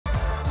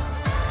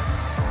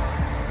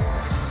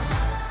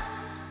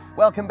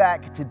Welcome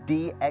back to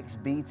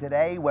DXB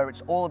today, where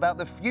it's all about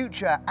the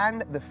future,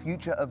 and the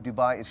future of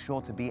Dubai is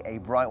sure to be a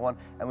bright one,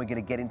 and we're going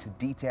to get into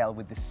detail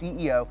with the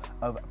CEO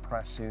of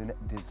Prasoon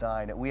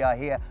Design. We are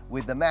here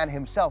with the man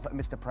himself,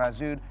 Mr.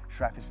 Prasoon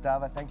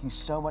Shrivastava. Thank you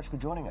so much for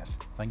joining us.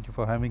 Thank you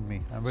for having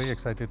me. I'm very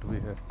excited to be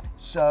here.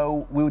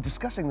 So we were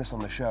discussing this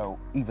on the show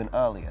even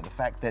earlier, the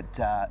fact that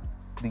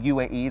the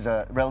UAE is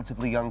a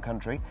relatively young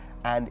country,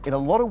 and in a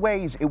lot of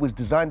ways it was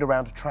designed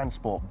around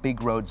transport,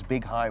 big roads,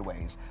 big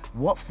highways.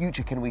 What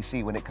future can we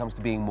see when it comes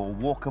to being more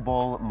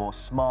walkable, more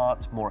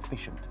smart, more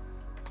efficient?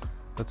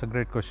 That's a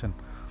great question.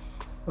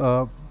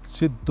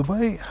 See,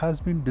 Dubai has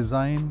been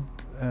designed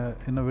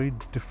in a very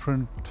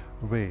different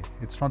way.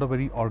 It's not a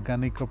very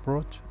organic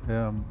approach.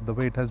 The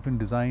way it has been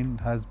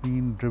designed has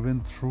been driven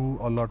through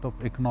a lot of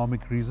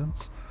economic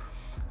reasons.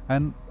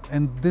 And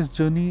in this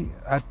journey,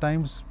 at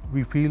times,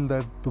 we feel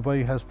that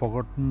Dubai has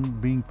forgotten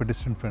being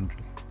pedestrian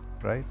friendly,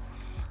 right?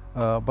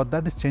 But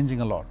that is changing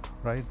a lot,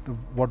 right?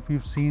 What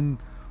we've seen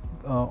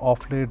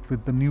off late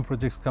with the new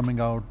projects coming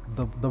out,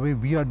 the way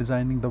we are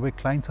designing, the way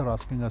clients are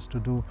asking us to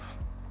do,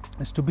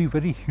 is to be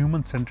very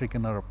human-centric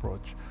in our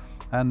approach.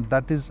 And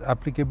that is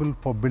applicable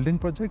for building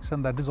projects,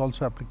 and that is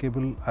also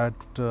applicable at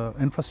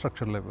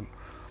infrastructure level.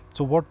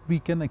 So what we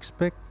can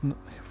expect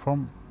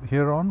from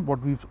here on,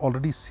 what we've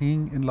already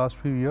seen in last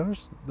few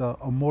years,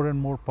 more and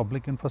more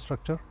public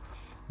infrastructure,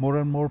 not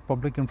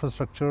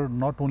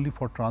only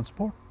for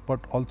transport,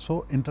 but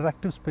also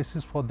interactive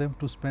spaces for them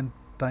to spend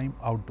time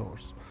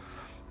outdoors.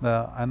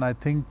 And I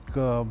think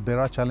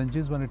there are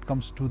challenges when it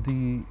comes to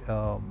the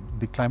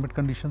climate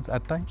conditions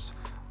at times,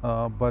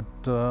 but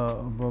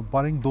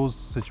barring those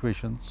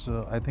situations,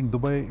 I think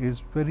Dubai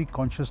is very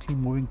consciously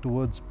moving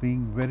towards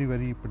being very,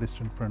 very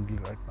pedestrian friendly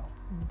right now.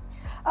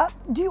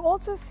 Do you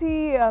also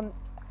see,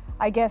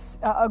 I guess,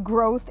 a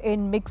growth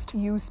in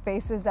mixed-use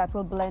spaces that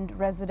will blend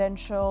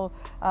residential,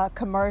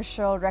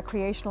 commercial,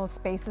 recreational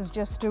spaces,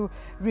 just to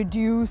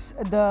reduce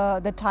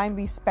the time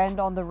we spend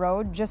on the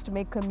road, just to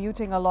make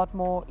commuting a lot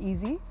more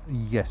easy?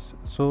 Yes.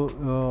 So,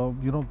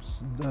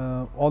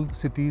 all the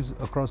cities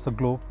across the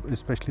globe,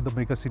 especially the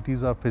mega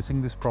cities, are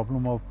facing this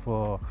problem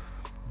of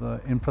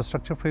the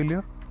infrastructure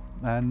failure,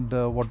 and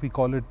what we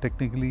call it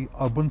technically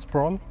urban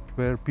sprawl,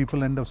 where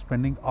people end up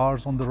spending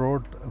hours on the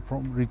road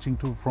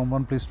from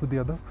one place to the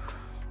other.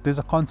 There's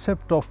a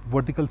concept of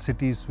vertical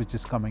cities which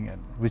is coming in,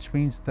 which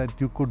means that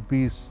you could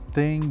be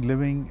staying,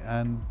 living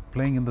and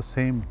playing in the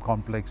same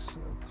complex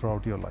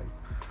throughout your life.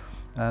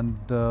 And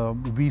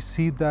we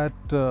see that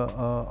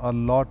a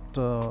lot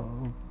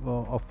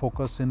of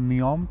focus in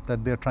NEOM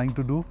that they're trying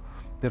to do.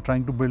 They're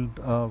trying to build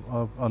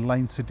a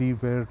line city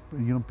where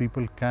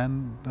people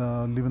can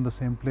live in the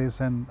same place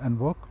and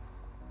work.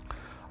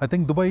 I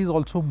think Dubai is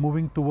also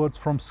moving towards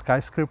from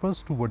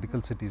skyscrapers to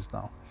vertical cities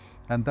now.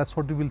 And that's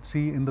what we will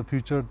see in the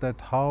future, that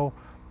how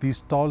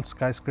these tall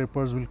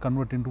skyscrapers will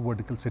convert into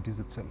vertical cities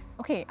itself.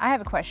 Okay, I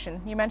have a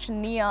question. You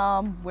mentioned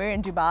NEOM, we're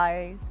in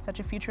Dubai, such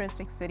a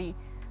futuristic city.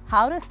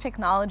 How does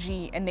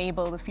technology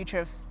enable the future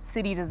of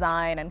city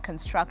design and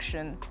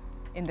construction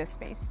in this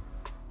space?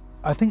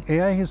 I think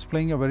AI is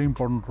playing a very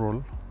important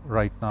role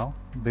right now.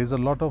 There's a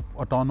lot of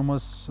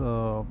autonomous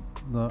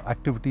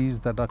activities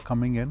that are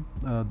coming in.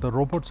 The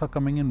robots are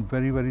coming in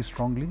very, very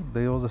strongly.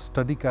 There was a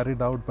study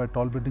carried out by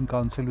Tall Building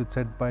Council which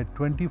said by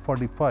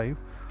 2045,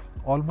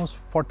 almost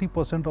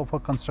 40% of our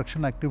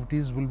construction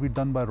activities will be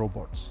done by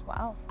robots.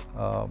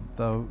 Wow.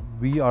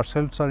 We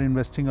ourselves are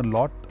investing a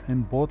lot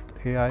in both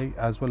AI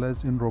as well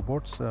as in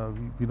robots.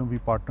 We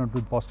partnered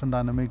with Boston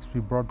Dynamics. We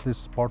brought this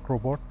Spot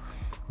robot.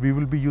 We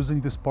will be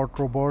using this Spot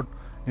robot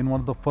in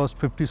one of the first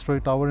 50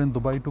 straight hours in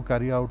Dubai to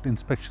carry out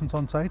inspections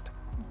on site.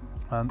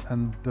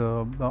 And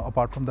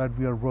apart from that,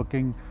 we are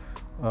working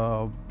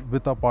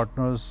with our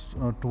partners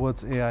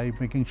towards AI,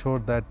 making sure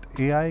that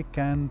AI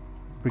can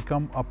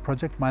become a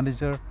project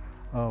manager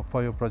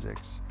for your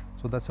projects.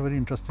 So that's a very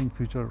interesting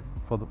future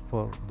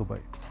for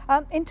Dubai.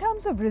 In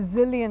terms of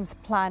resilience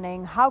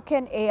planning, how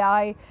can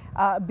AI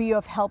be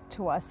of help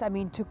to us? I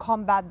mean, to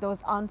combat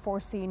those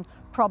unforeseen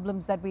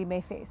problems that we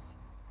may face?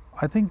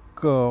 I think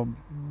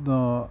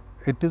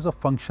it is a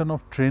function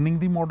of training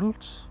the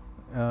models.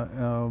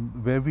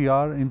 Where we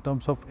are in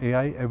terms of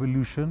AI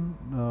evolution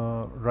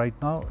right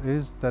now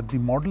is that the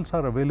models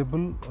are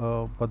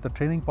available, but the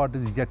training part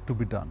is yet to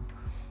be done.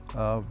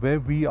 Where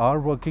we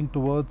are working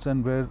towards,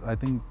 and where I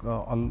think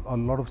a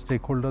lot of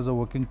stakeholders are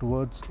working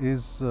towards,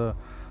 is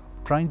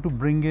trying to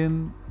bring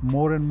in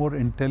more and more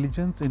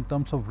intelligence in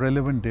terms of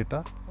relevant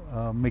data,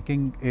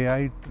 making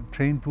AI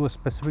trained to a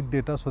specific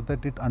data so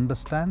that it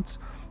understands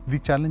the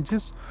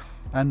challenges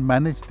and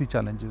manage the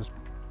challenges.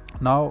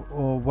 Now,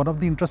 one of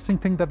the interesting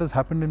things that has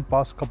happened in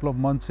past couple of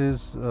months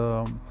is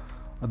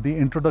the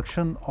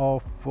introduction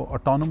of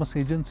autonomous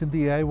agents in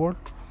the AI world.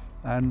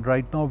 And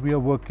right now we are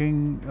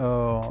working,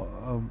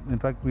 in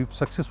fact, we've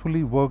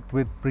successfully worked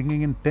with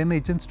bringing in 10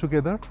 agents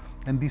together,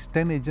 and these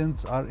 10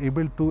 agents are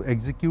able to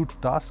execute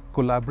tasks,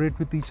 collaborate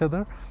with each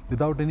other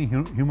without any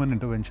human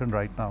intervention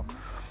right now.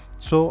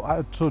 So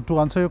to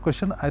answer your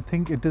question, I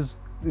think it is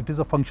it is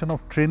a function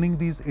of training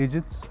these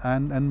agents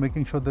and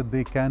making sure that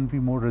they can be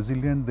more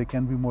resilient, they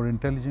can be more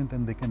intelligent,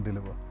 and they can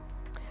deliver.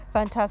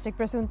 Fantastic.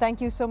 Prasoon,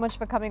 thank you so much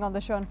for coming on the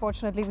show.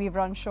 Unfortunately, we've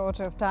run short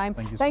of time.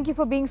 Thank you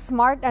for being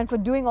smart and for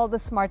doing all the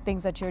smart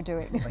things that you're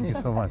doing. Thank you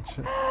so much.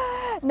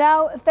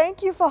 Now,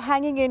 thank you for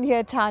hanging in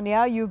here,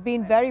 Tanya. You've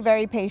been very,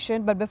 very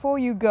patient. But before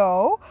you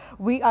go,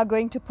 we are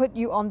going to put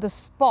you on the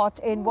spot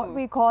in what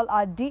we call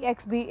our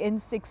DXB in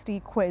 60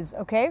 quiz.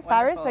 Okay,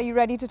 Faris, are you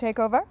ready to take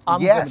over?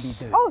 I'm going to be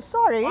doing it. Oh,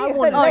 sorry. you're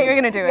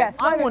going to do it. Yes,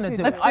 I want to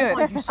do it. Let's I do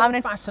find it. you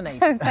so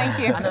fascinating. Thank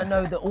you. And I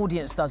know the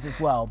audience does as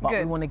well, but we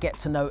Good. want to get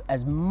to know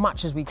as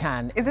much as we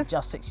can Is in this-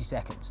 just 60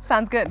 seconds.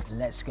 Sounds good.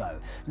 Let's go.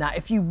 Now,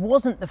 if you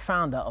wasn't the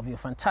founder of your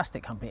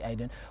fantastic company,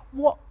 Aidan,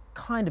 what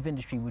kind of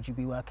industry would you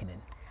be working in?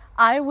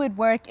 I would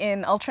work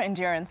in ultra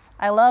endurance.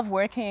 I love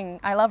running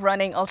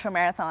ultra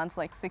marathons,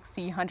 like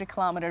 60,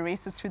 100-kilometer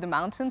races through the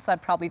mountains. So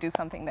I'd probably do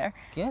something there.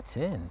 Get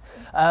in.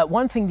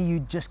 One thing that you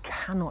just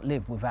cannot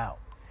live without.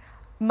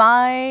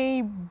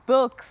 My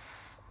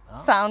books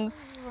sounds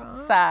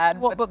sad.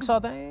 What but books are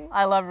they?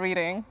 I love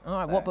reading. All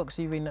right, what books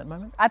are you reading at the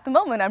moment? At the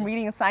moment, I'm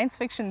reading a science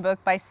fiction book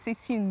by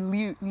Cixin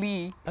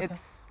Li. Okay.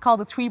 It's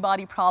called The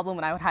Three-Body Problem,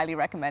 and I would highly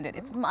recommend it.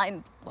 It's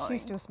mind-blowing.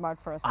 She's too smart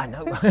for us. I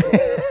know.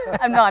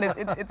 I'm not.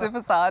 It's a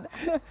facade.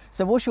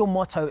 So what's your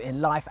motto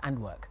in life and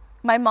work?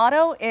 My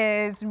motto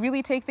is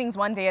really take things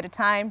one day at a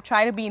time,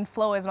 try to be in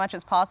flow as much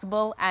as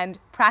possible, and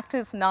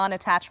practice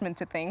non-attachment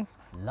to things.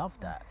 Love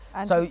that.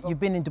 And So people. you've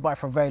been in Dubai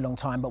for a very long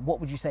time, but what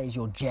would you say is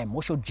your gem?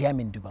 What's your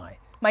gem in Dubai?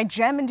 My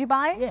gem in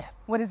Dubai? Yeah.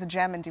 What is a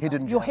gem in Dubai?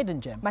 Hidden Your gem.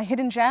 hidden gem. My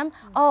hidden gem?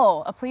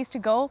 Oh, a place to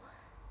go?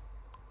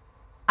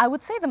 I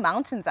would say the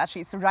mountains,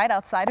 actually. It's right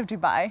outside of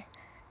Dubai.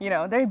 You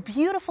know, there are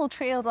beautiful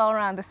trails all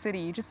around the city.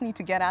 You just need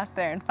to get out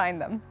there and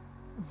find them.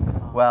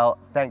 Well,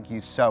 thank you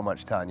so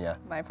much, Tanya,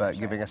 My for pleasure.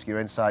 giving us your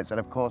insights. And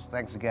of course,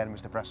 thanks again,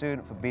 Mr.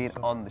 Prasoon, for being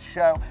on the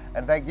show.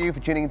 And thank you for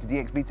tuning into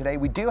DXB today.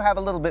 We do have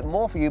a little bit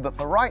more for you, but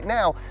for right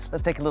now,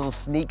 let's take a little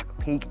sneak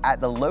peek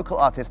at the local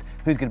artist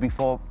who's going to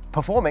be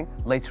performing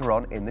later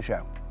on in the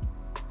show.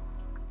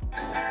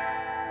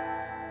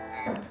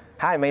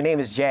 Hi, my name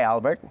is Jay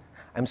Albert.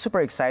 I'm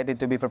super excited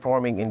to be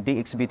performing in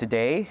DXB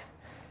today.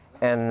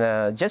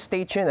 And just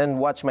stay tuned and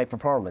watch my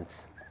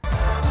performance.